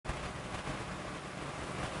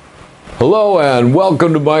Hello and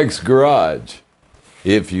welcome to Mike's Garage.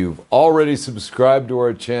 If you've already subscribed to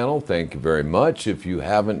our channel, thank you very much. If you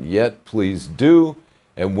haven't yet, please do.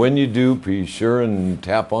 And when you do, be sure and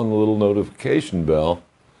tap on the little notification bell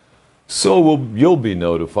so you'll be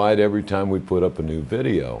notified every time we put up a new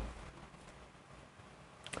video.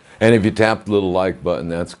 And if you tap the little like button,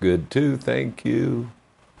 that's good too. Thank you.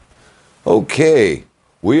 Okay,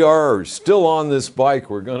 we are still on this bike.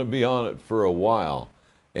 We're going to be on it for a while.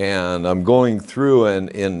 And I'm going through and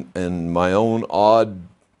in my own odd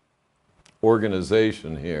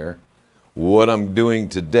organization here. What I'm doing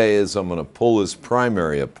today is I'm going to pull this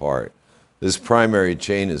primary apart. This primary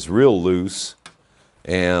chain is real loose,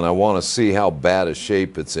 and I want to see how bad a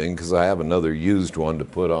shape it's in because I have another used one to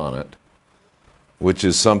put on it, which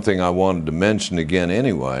is something I wanted to mention again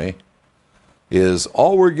anyway, is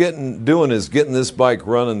all we're doing is getting this bike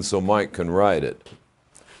running so Mike can ride it.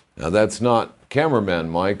 Now that's not cameraman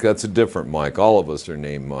Mike, that's a different Mike. All of us are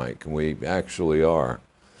named Mike, and we actually are.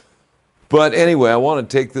 But anyway, I want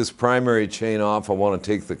to take this primary chain off. I want to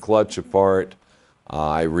take the clutch apart.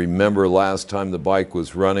 I remember last time the bike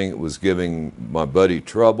was running, it was giving my buddy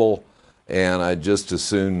trouble, and I'd just as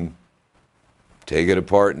soon take it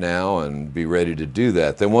apart now and be ready to do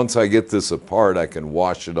that. Then once I get this apart, I can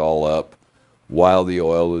wash it all up while the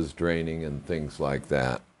oil is draining and things like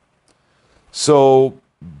that. So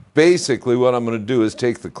basically what I'm going to do is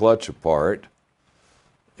take the clutch apart,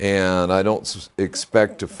 and I don't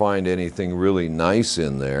expect to find anything really nice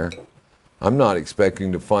in there. I'm not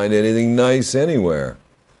expecting to find anything nice anywhere.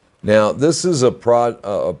 Now this is a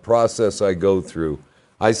process I go through.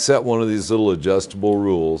 I set one of these little adjustable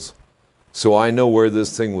rules so I know where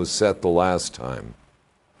this thing was set the last time.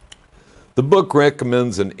 The book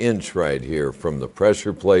recommends an inch right here from the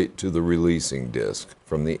pressure plate to the releasing disc,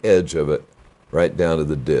 from the edge of it right down to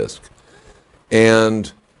the disc. And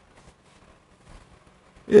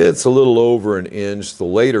it's a little over an inch. The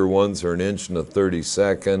later ones are 1 1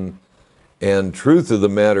 32. And truth of the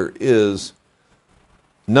matter is,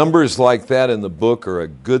 numbers like that in the book are a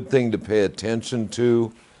good thing to pay attention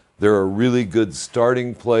to. They're a really good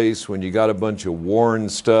starting place when you got a bunch of worn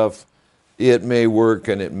stuff. It may work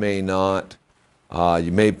and it may not.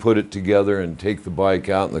 You may put it together and take the bike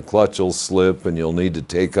out and the clutch will slip, and you'll need to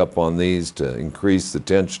take up on these to increase the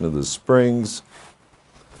tension of the springs.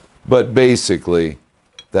 But basically,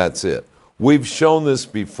 that's it. We've shown this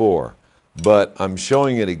before, but I'm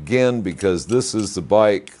showing it again because this is the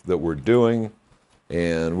bike that we're doing,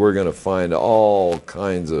 and we're going to find all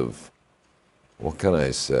kinds of, what can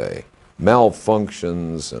I say,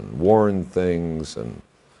 malfunctions and worn things,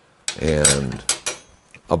 and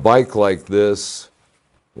a bike like this,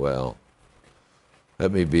 well,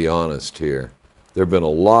 let me be honest here. There have been a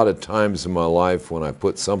lot of times in my life when I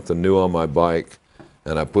put something new on my bike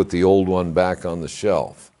and I put the old one back on the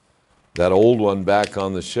shelf. That old one back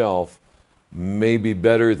on the shelf may be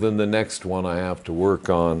better than the next one I have to work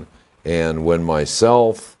on, and when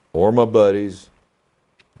myself or my buddies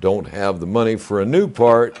don't have the money for a new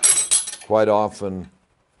part, quite often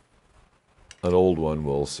an old one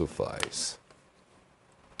will suffice.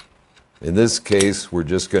 In this case, we're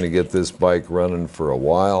just going to get this bike running for a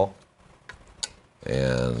while,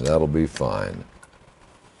 and that'll be fine.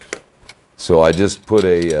 So I just put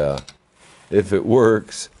if it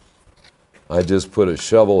works, I just put a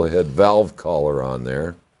shovel head valve collar on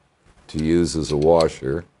there to use as a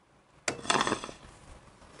washer.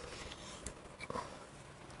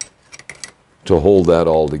 To hold that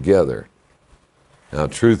all together. Now,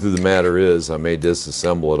 truth of the matter is, I may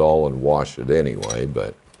disassemble it all and wash it anyway,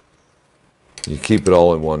 but you keep it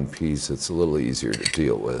all in one piece, it's a little easier to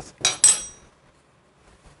deal with.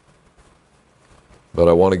 But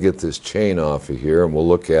I want to get this chain off of here, and we'll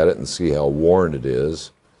look at it and see how worn it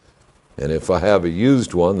is. And if I have a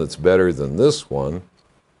used one that's better than this one,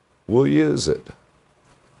 we'll use it.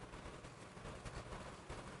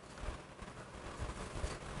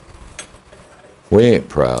 We ain't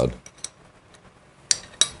proud.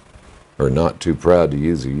 Or not too proud to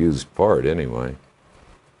use a used part anyway.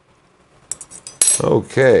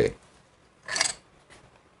 Okay.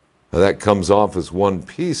 Now that comes off as one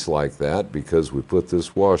piece like that because we put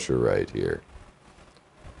this washer right here.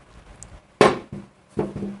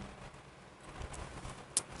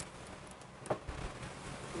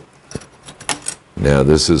 Now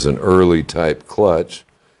this is an early type clutch.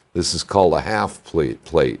 This is called a half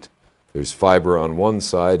plate. There's fiber on one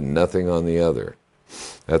side and nothing on the other.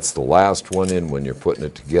 That's the last one in when you're putting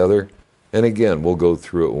it together. And again, we'll go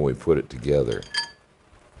through it when we put it together.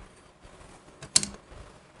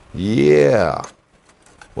 Yeah.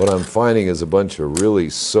 What I'm finding is a bunch of really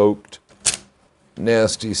soaked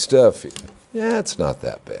nasty stuff. Yeah, it's not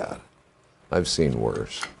that bad. I've seen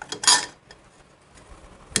worse.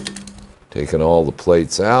 Taking all the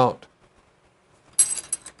plates out.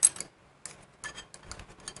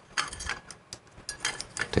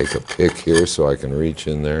 Take a pick here so I can reach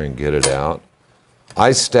in there and get it out.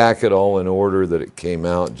 I stack it all in order that it came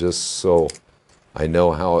out just so I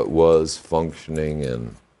know how it was functioning,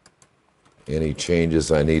 and any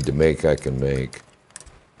changes I need to make, I can make.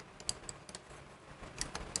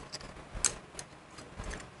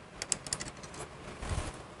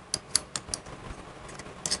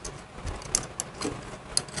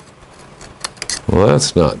 Well,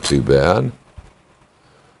 that's not too bad.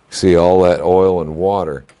 See all that oil and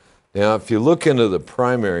water. Now, if you look into the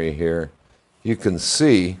primary here, you can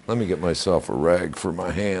see, let me get myself a rag for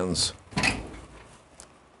my hands.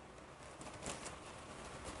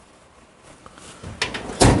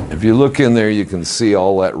 If you look in there, you can see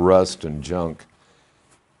all that rust and junk.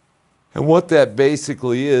 And what that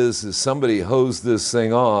basically is somebody hosed this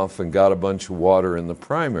thing off and got a bunch of water in the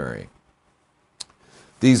primary.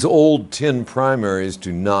 These old tin primaries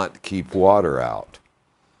do not keep water out.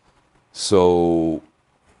 So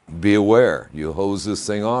be aware, you hose this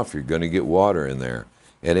thing off, you're going to get water in there.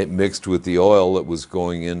 And it mixed with the oil that was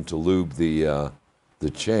going in to lube the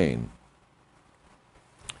chain.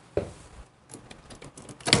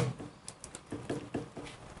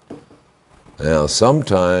 Now,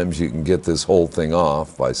 sometimes you can get this whole thing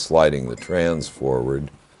off by sliding the trans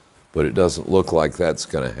forward, but it doesn't look like that's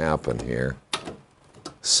going to happen here.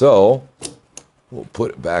 So, we'll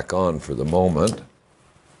put it back on for the moment,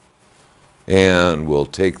 and we'll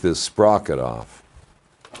take this sprocket off.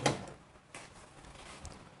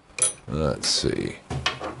 Let's see.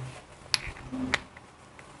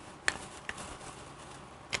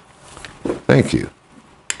 Thank you.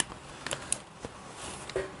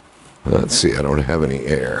 Let's see, I don't have any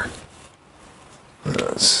air.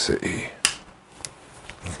 Let's see.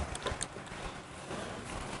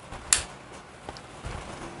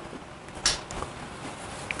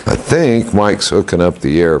 I think Mike's hooking up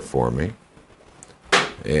the air for me.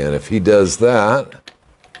 And if he does that,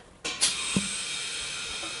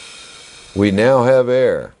 we now have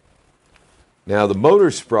air. Now the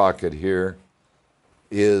motor sprocket here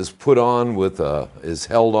is put on with is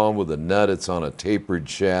held on with a nut. It's on a tapered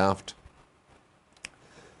shaft,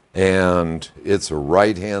 and it's a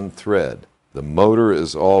right-hand thread. The motor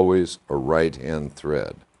is always a right-hand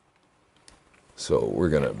thread. So we're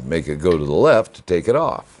going to make it go to the left to take it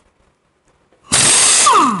off.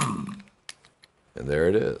 And there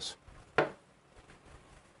it is.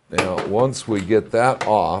 Now, once we get that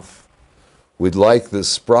off, we'd like this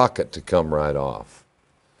sprocket to come right off.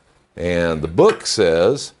 And the book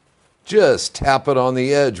says, just tap it on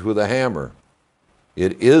the edge with a hammer.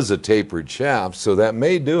 It is a tapered shaft, so that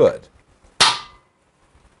may do it.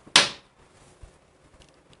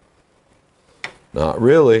 Not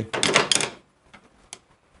really.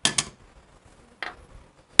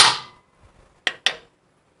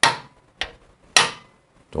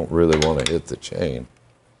 Don't really want to hit the chain.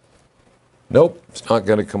 Nope, it's not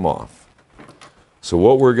going to come off. So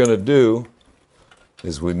what we're going to do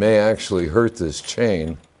is we may actually hurt this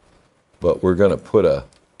chain, but we're going to put a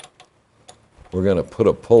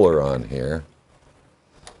puller on here.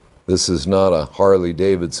 This is not a Harley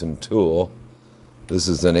Davidson tool. This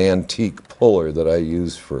is an antique puller that I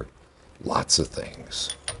use for lots of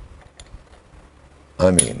things.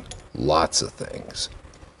 I mean, lots of things.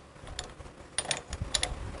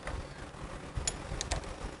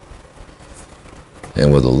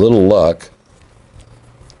 And with a little luck,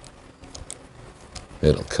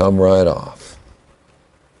 it'll come right off.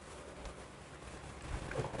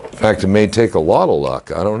 In fact, it may take a lot of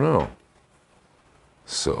luck. I don't know.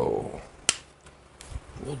 So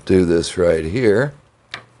we'll do this right here.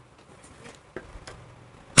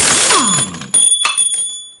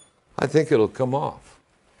 I think it'll come off.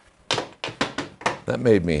 That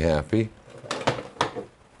made me happy.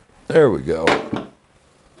 There we go.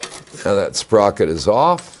 Now that sprocket is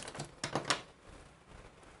off.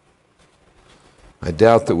 I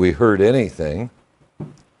doubt that we hurt anything.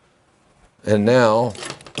 And now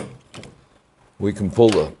we can pull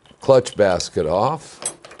the clutch basket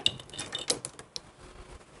off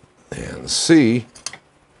and see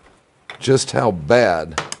just how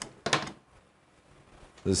bad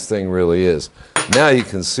this thing really is. Now you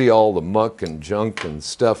can see all the muck and junk and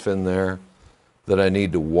stuff in there that I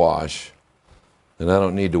need to wash. And I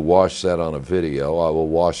don't need to wash that on a video. I will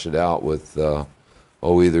wash it out with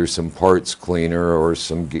either some parts cleaner or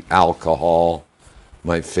some alcohol.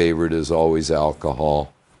 My favorite is always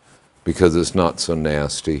alcohol because it's not so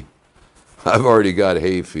nasty. I've already got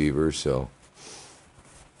hay fever, so.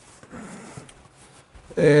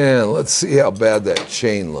 And let's see how bad that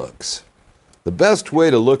chain looks. The best way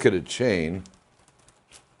to look at a chain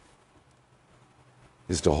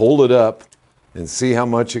is to hold it up and see how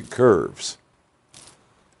much it curves.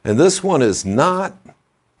 And this one is not,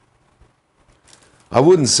 I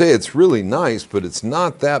wouldn't say it's really nice, but it's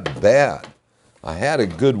not that bad. I had a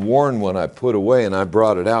good warn when I put away and I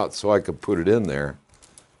brought it out so I could put it in there.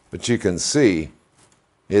 But you can see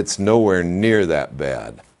it's nowhere near that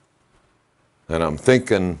bad. And I'm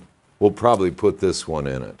thinking we'll probably put this one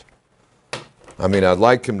in it. I mean, I'd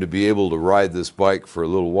like him to be able to ride this bike for a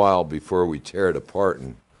little while before we tear it apart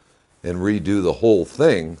and redo the whole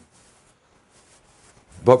thing.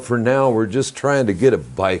 But for now, we're just trying to get a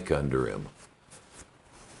bike under him.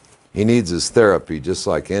 He needs his therapy just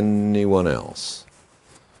like anyone else.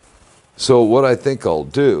 So what I think I'll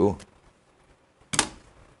do,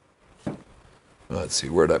 let's see,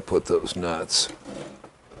 where'd I put those nuts?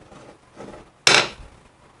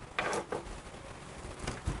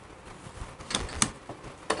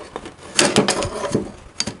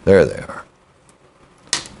 There they are.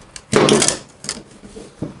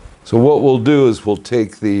 So what we'll do is we'll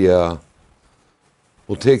take the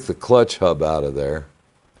clutch hub out of there,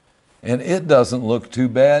 and it doesn't look too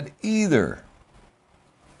bad either.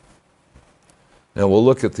 Now we'll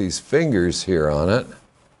look at these fingers here on it,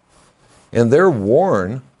 and they're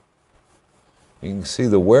worn. You can see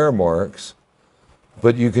the wear marks,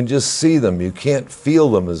 but you can just see them. You can't feel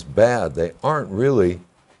them as bad. They aren't really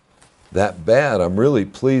that bad. I'm really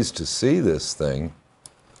pleased to see this thing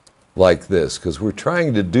like this, because we're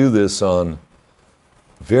trying to do this on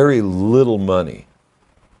very little money.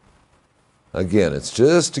 Again, it's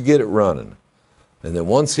just to get it running. And then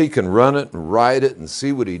once he can run it and ride it and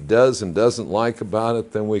see what he does and doesn't like about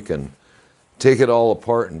it, then we can take it all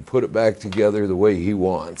apart and put it back together the way he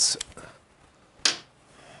wants.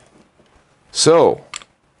 So,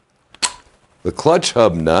 the clutch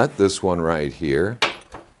hub nut, this one right here,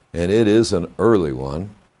 and it is an early one,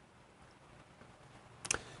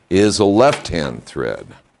 is a left-hand thread.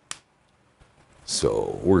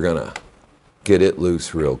 So we're gonna get it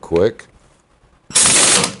loose real quick.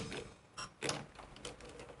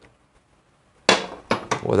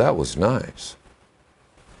 Well, that was nice.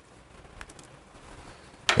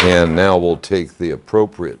 And now we'll take the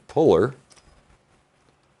appropriate puller.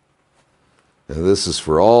 And this is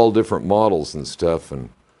for all different models and stuff. And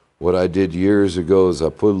what I did years ago is I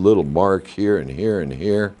put a little mark here and here and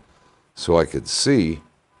here so I could see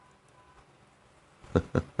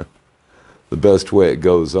the best way it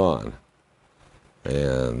goes on.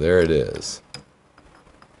 And there it is.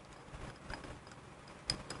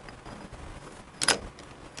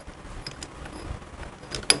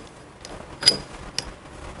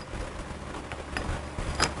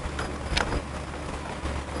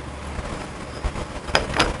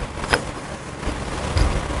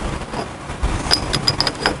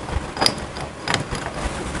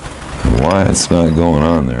 Why it's not going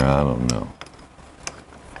on there, I don't know.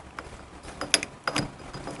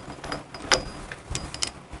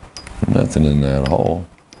 Nothing in that hole.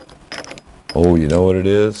 Oh, you know what it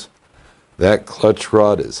is? That clutch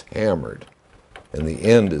rod is hammered, and the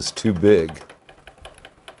end is too big.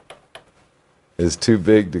 It's too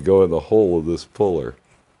big to go in the hole of this puller.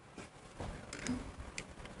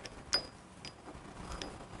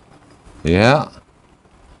 Yeah.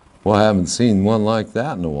 Well, I haven't seen one like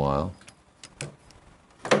that in a while.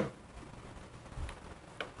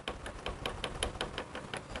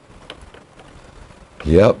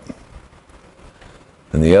 Yep.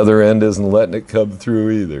 And the other end isn't letting it come through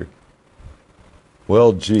either.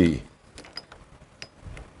 Well, gee.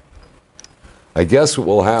 I guess what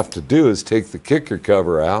we'll have to do is take the kicker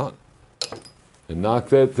cover out and knock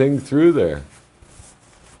that thing through there.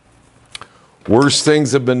 Worse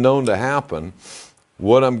things have been known to happen.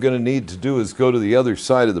 What I'm going to need to do is go to the other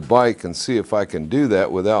side of the bike and see if I can do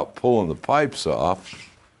that without pulling the pipes off.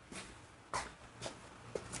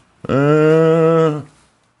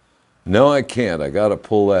 No, I can't. I got to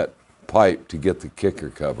pull that pipe to get the kicker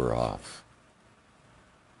cover off.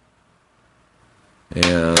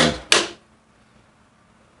 And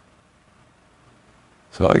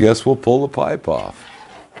so I guess we'll pull the pipe off.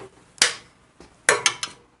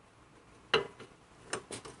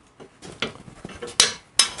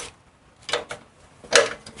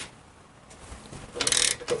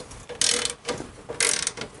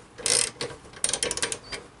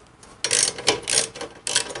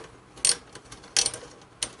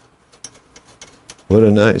 What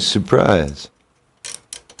a nice surprise.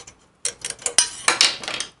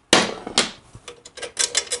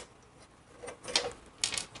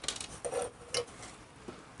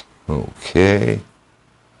 Okay.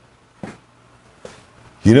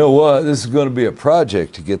 You know what? This is going to be a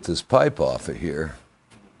project to get this pipe off of here.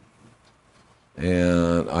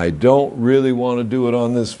 And I don't really want to do it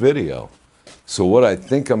on this video. So what I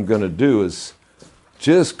think I'm going to do is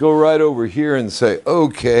just go right over here and say,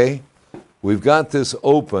 okay, we've got this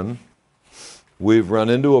open. We've run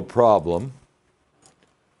into a problem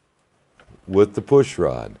with the push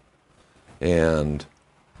rod. And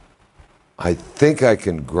I think I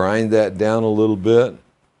can grind that down a little bit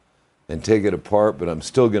and take it apart, but I'm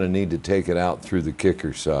still going to need to take it out through the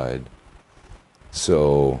kicker side.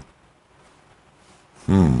 So,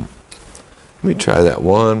 let me try that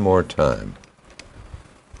one more time.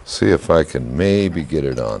 See if I can maybe get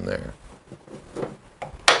it on there.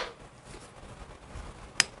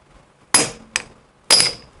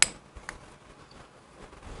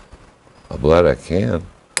 I'm glad I can.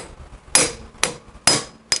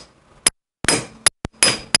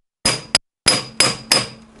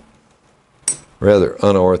 Rather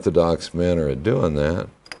unorthodox manner of doing that.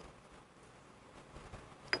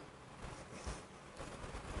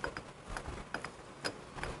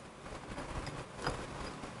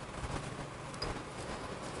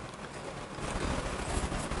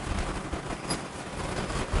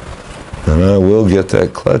 And I will get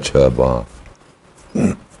that clutch hub off.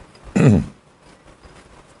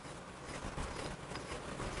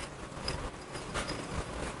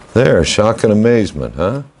 There, shock and amazement,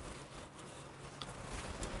 huh?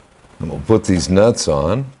 And we'll put these nuts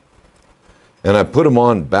on. And I put them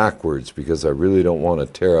on backwards because I really don't want to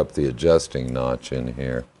tear up the adjusting notch in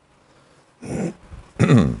here.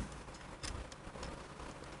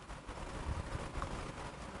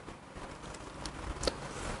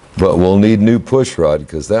 But we'll need new push rod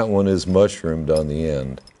because that one is mushroomed on the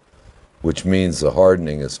end, which means the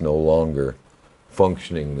hardening is no longer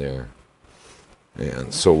functioning there.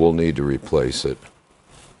 And so we'll need to replace it.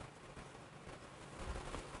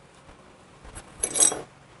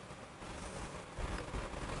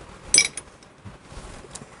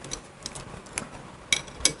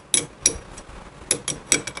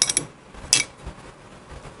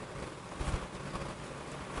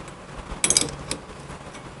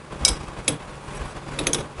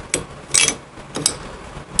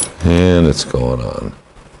 And it's going on.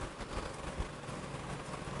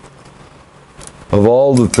 Of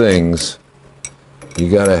all the things you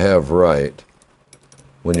got to have right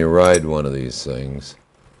when you ride one of these things,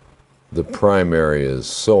 the primary is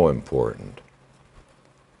so important.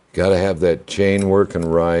 Got to have that chain working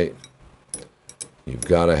right. You've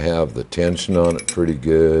got to have the tension on it pretty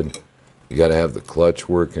good. You got to have the clutch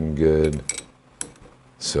working good.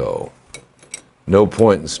 So, no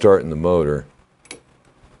point in starting the motor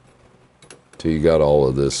till you got all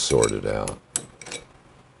of this sorted out.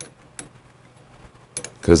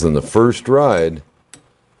 Because in the first ride,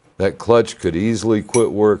 that clutch could easily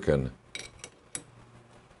quit working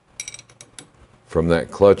from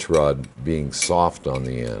that clutch rod being soft on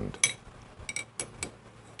the end.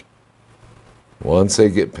 Once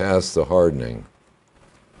they get past the hardening,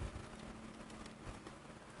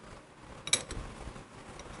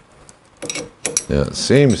 now it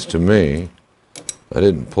seems to me I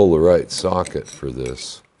didn't pull the right socket for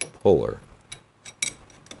this puller,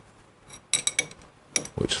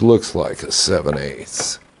 which looks like a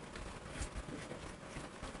 7/8.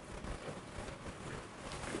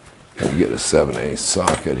 You get a 7/8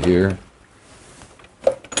 socket here.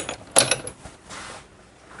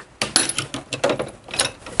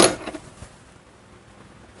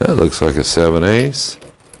 That looks like a 7/8,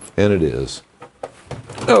 and it is.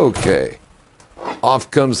 Okay,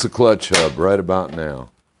 off comes the clutch hub right about now.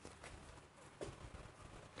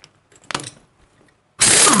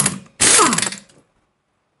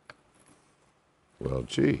 Well,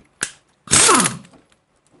 gee.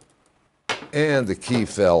 And the key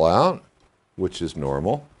fell out, which is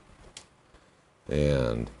normal.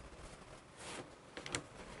 And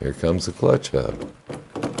here comes the clutch hub.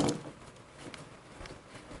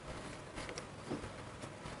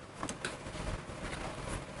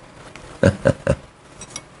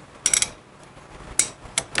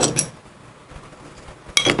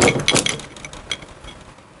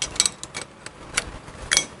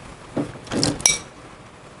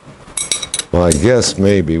 Well, I guess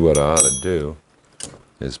maybe what I ought to do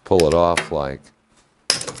is pull it off like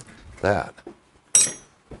that.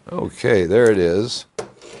 Okay, there it is.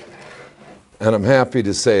 And I'm happy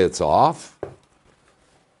to say it's off.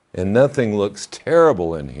 And nothing looks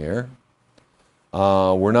terrible in here.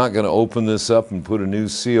 We're not going to open this up and put a new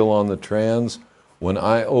seal on the trans. When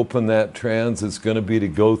I open that trans, it's going to be to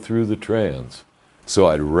go through the trans. So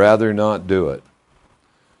I'd rather not do it.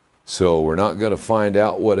 So we're not going to find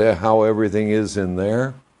out how everything is in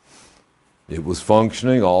there. It was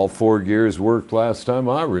functioning. All 4 gears worked last time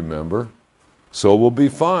I remember. So we'll be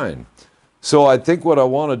fine. So I think what I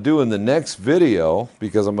want to do in the next video,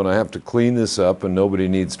 because I'm going to have to clean this up and nobody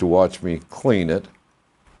needs to watch me clean it.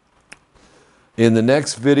 In the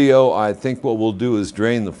next video, I think what we'll do is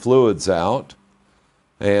drain the fluids out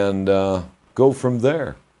and go from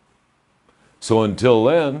there. So until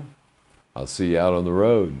then, I'll see you out on the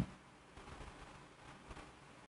road.